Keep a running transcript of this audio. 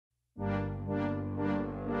My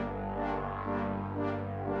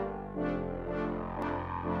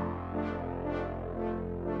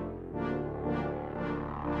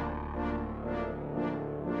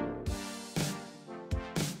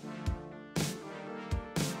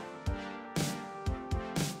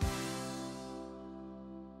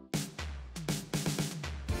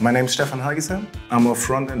name is Stefan. I'm a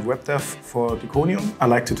front-end web dev for Diconium. I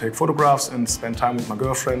like to take photographs and spend time with my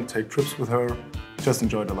girlfriend, take trips with her, just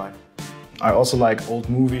enjoy the life. I also like old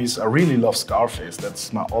movies. I really love Scarface.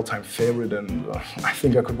 That's my all-time favorite, and I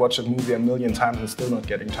think I could watch that movie a million times and still not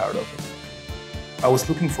getting tired of it. I was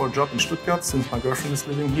looking for a job in Stuttgart since my girlfriend is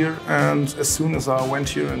living here, and as soon as I went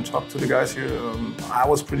here and talked to the guys here, I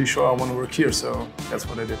was pretty sure I want to work here, so that's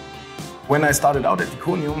what I did. When I started out at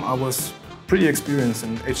Diconium, I was pretty experienced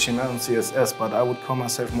in HTML and CSS, but I would call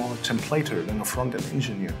myself more a templater than a front-end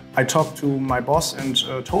engineer. I talked to my boss and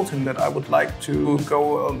told him that I would like to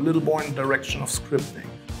go a little more in the direction of scripting.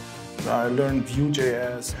 I learned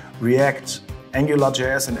Vue.js, React,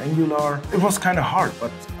 AngularJS and Angular. It was kind of hard,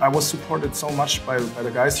 but I was supported so much by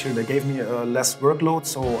the guys here. They gave me a less workload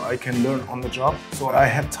so I can learn on the job. So I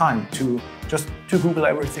had time to just Google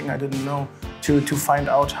everything I didn't know, to find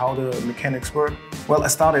out how the mechanics work. Well, I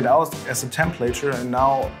started out as a templater and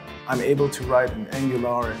now I'm able to write in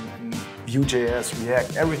Angular and Vue.js,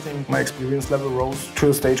 React, everything. My experience level rose to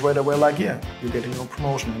a stage where they were like, yeah, you're getting your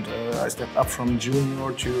promotion. And I stepped up from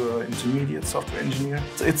junior to intermediate software engineer.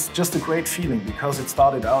 It's just a great feeling because it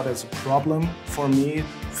started out as a problem for me,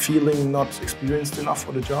 feeling not experienced enough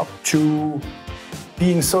for the job, to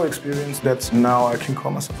being so experienced that now I can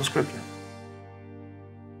call myself a scripter.